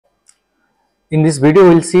In this video,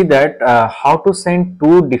 we'll see that how to send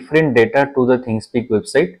two different data to the ThingSpeak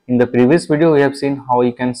website. In the previous video, we have seen how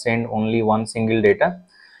you can send only one single data.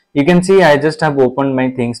 You can see I just have opened my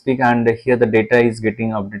ThingSpeak and here the data is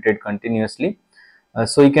getting updated continuously.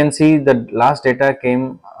 So you can see the last data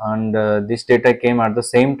came and this data came at the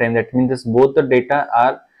same time. That means both the data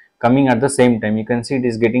are coming at the same time. You can see it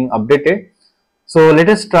is getting updated. So let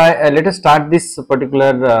us start this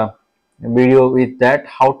particular video with that,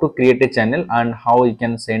 how to create a channel and how you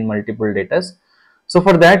can send multiple data. So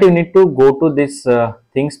for that you need to go to this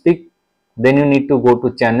ThingSpeak, then you need to go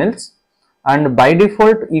to channels, and by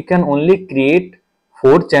default you can only create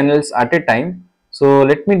 4 channels at a time. So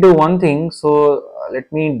let me do one thing. So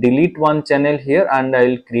let me delete one channel here and I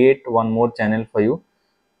will create one more channel for you.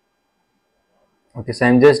 Okay, so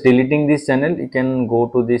I'm just deleting this channel. You can go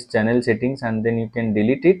to this channel settings and then you can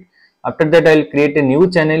delete it. After that I'll create a new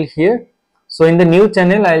channel here. So in the new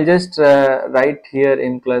channel I'll just write here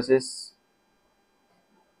in classes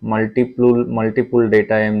multiple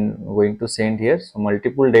data I am going to send here. So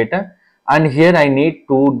multiple data, and here I need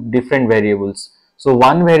two different variables. So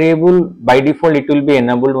one variable by default it will be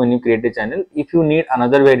enabled when you create a channel. If you need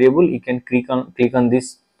another variable, you can click on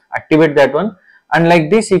this, activate that one, and like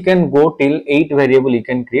this you can go till 8 variable you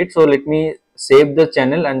can create. So let me save the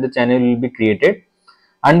channel and the channel will be created.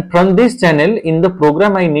 And from this channel in the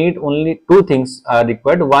program I need only two things are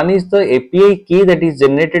required. One is the API key that is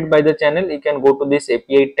generated by the channel. You can go to this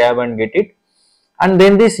API tab and get it, and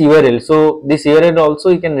then this URL. So this URL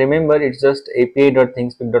also you can remember, it's just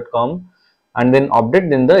api.thingspeak.com and then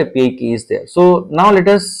update, then the API key is there. So now let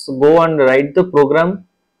us go and write the program.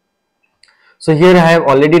 So here I have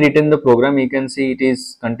already written the program. You can see it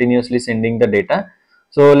is continuously sending the data.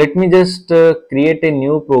 So let me just create a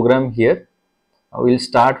new program here. I will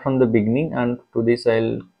start from the beginning, and to this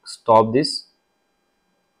I'll stop this.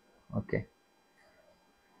 Okay.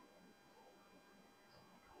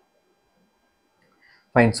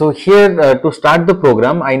 Fine. So here to start the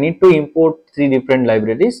program, I need to import 3 different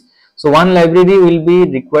libraries. So one library will be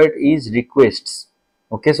required is requests.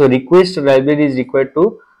 Okay. So request library is required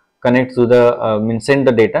to connect to the send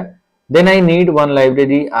the data. Then I need one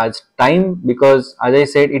library as time, because as I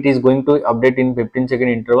said it is going to update in 15-second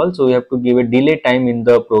interval. So we have to give a delay time in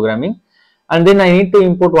the programming. And then I need to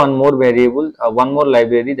import one more variable, one more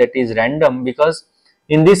library, that is random, because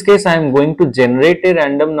in this case I am going to generate a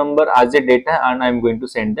random number as a data and I am going to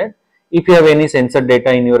send that. If you have any sensor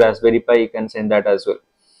data in your Raspberry Pi, you can send that as well.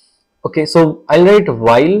 Okay, so I'll write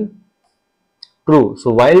while true. So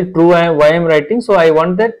while true, why I am writing? So I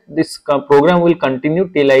want that this program will continue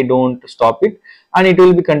till I don't stop it, and it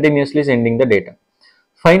will be continuously sending the data.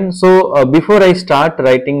 Fine. So before I start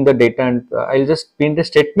writing the data, and I'll just print a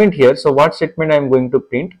statement here. So what statement I am going to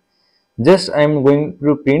print? Just I am going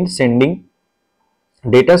to print sending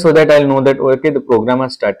data, so that I'll know that okay, the program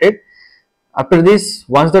has started. After this,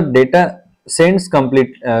 once the data sends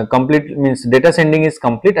complete means data sending is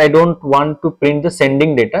complete, I don't want to print the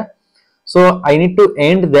sending data. So I need to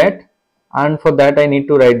end that, and for that I need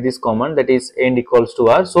to write this command, that is end equals to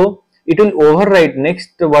r. So it will overwrite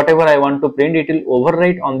next whatever I want to print, it will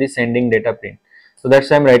overwrite on the sending data print. So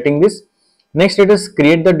that's why I'm writing this. Next, let us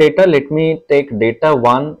create the data. Let me take data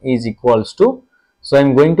 1 is equals to, so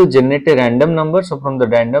I'm going to generate a random number. So from the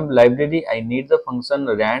random library I need the function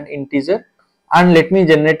rand integer, and let me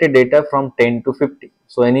generate a data from 10 to 50.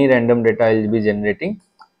 So any random data I will be generating,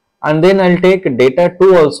 and then I'll take data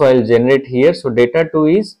 2 also I'll generate here. So data 2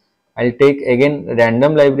 is, I'll take again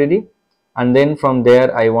random library, and then from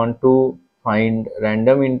there I want to find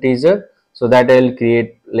random integer, so that I'll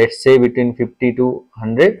create, let's say between 50 to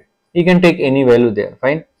 100. You can take any value there.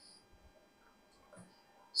 Fine.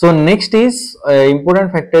 So next is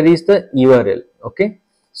important factor is the URL. Okay.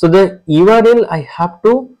 So the URL I have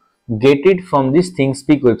to get it from this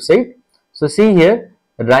ThingSpeak website. So see here,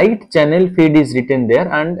 right channel feed is written there,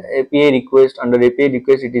 and API request, under API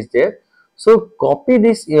request it is there. So copy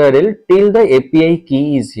this URL till the API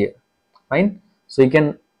key is here. Fine. So you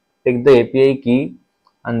can take the API key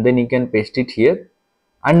and then you can paste it here,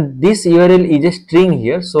 and this URL is a string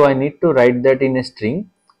here. So I need to write that in a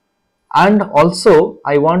string, and also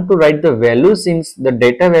I want to write the values, since the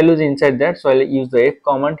data values inside that. So I'll use the F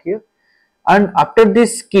command here, and after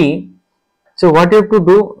this key, so what you have to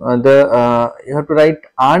do, you have to write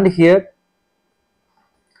and here,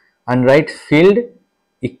 and write field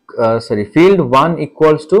field 1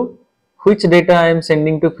 equals to which data I am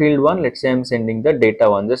sending to field 1. Let's say I am sending the data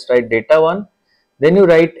 1. Just write data 1, then you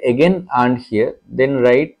write again and here, then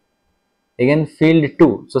write again field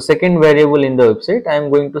 2. So second variable in the website, I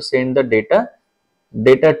am going to send the data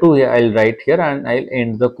 2 here. I'll write here and I'll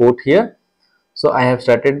end the quote here. So I have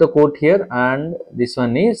started the code here, and this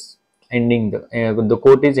one is ending, the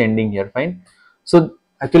code is ending here. Fine. So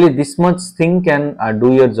actually this much thing can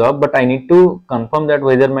do your job, but I need to confirm that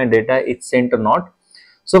whether my data is sent or not.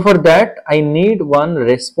 So for that I need one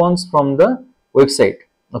response from the website.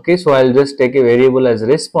 Okay, so I'll just take a variable as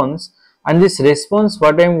response, and this response,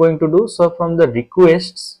 what I am going to do, so from the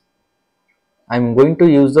requests I am going to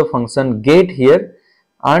use the function get here,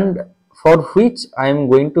 and for which I am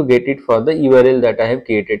going to get it for the URL that I have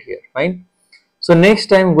created here. Fine. So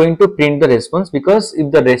next I am going to print the response, because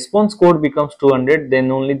if the response code becomes 200,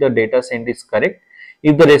 then only the data sent is correct.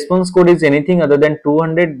 If the response code is anything other than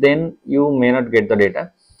 200, then you may not get the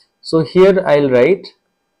data. So here I will write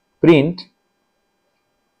print,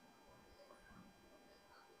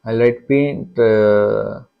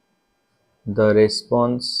 the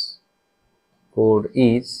response code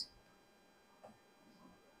is,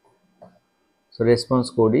 so response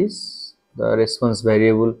code is the response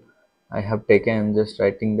variable I have taken. I am just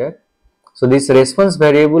writing that. So this response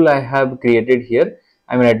variable I have created here,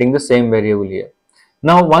 I am writing the same variable here.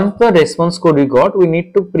 Now once the response code we got, we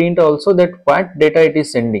need to print also that what data it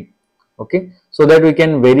is sending. Okay, so that we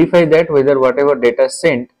can verify that whether whatever data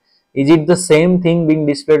sent, is it the same thing being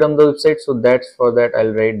displayed on the website. So that's for that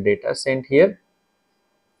I'll write data sent here,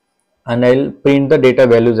 and I'll print the data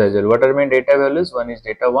values as well. What are my data values? One is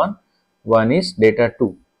data 1, one is data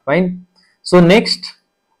 2. Fine. So next,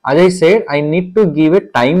 as I said, I need to give a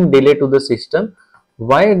time delay to the system.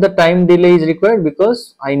 Why the time delay is required?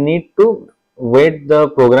 Because I need to wait the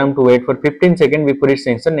program to wait for 15 seconds before it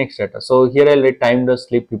sends the next data. So here I'll write time the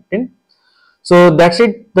sleep 15. So that's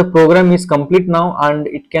it, the program is complete now, and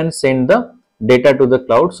it can send the data to the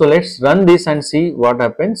cloud. So let's run this and see what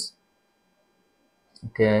happens.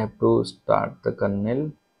 Okay, I have to start the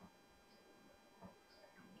kernel.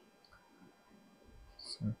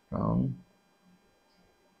 Down.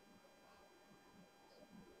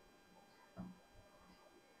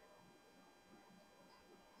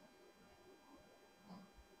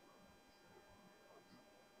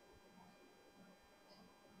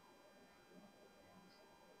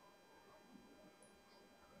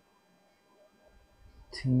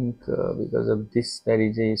 Think because of this there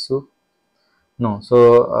is a issue. No,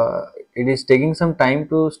 so it is taking some time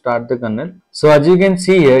to start the kernel. So as you can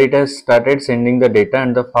see here, it has started sending the data,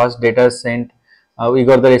 and the first data sent, we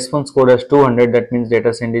got the response code as 200. That means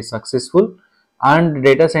data send is successful, and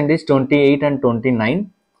data send is 28 and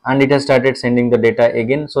 29, and it has started sending the data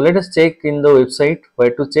again. So let us check in the website.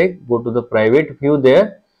 Where to check? Go to the private view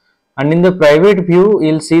there, and in the private view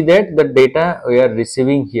you'll see that the data we are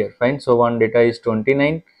receiving here. Fine. So one data is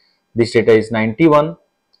 29, this data is 91.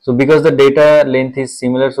 So because the data length is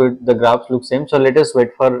similar, so the graphs look same. So let us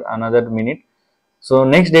wait for another minute. So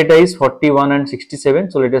next data is 41 and 67.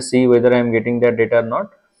 So let us see whether I am getting that data or not.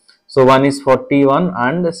 So one is 41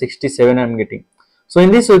 and 67 I am getting. So in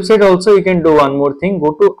this website also you can do one more thing.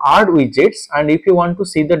 Go to add widgets, and if you want to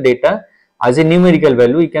see the data as a numerical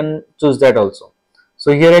value, you can choose that also.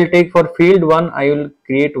 So here I'll take for field 1, I will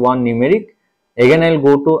create one numeric. Again I'll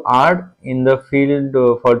go to add in the field,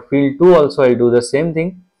 for field 2 also I'll do the same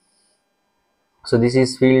thing. So this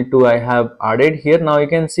is field 2 I have added here. Now you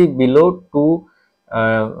can see below two,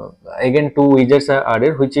 again two widgets are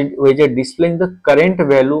added, which are displaying the current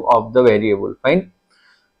value of the variable. Fine.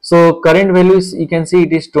 So current value is, you can see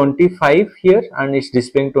it is 25 here, and it's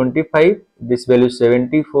displaying 25. This value is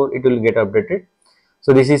 74, it will get updated.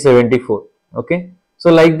 So this is 74. Okay. So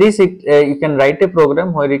like this, you can write a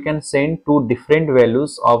program where you can send two different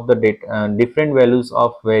values of the data, different values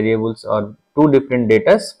of variables, or two different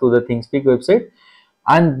data to the ThingSpeak website,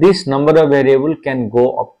 and this number of variable can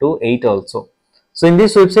go up to 8 also. So in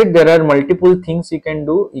this website there are multiple things you can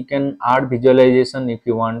do. You can add visualization if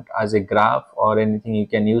you want as a graph or anything, you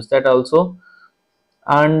can use that also.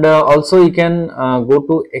 And also you can go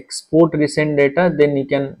to export recent data, then you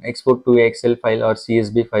can export to Excel file or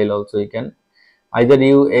CSV file also. You can either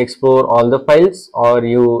you export all the files, or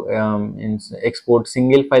you export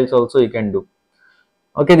single files also you can do.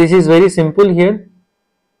 Okay, this is very simple here.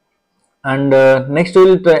 And next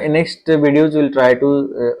videos we will try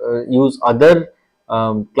to use other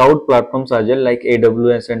cloud platforms as well, like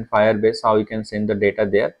AWS and Firebase, how you can send the data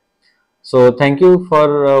there. So thank you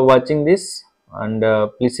for watching this, and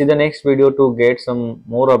please see the next video to get some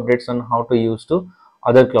more updates on how to use to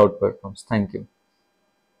other cloud platforms. Thank you.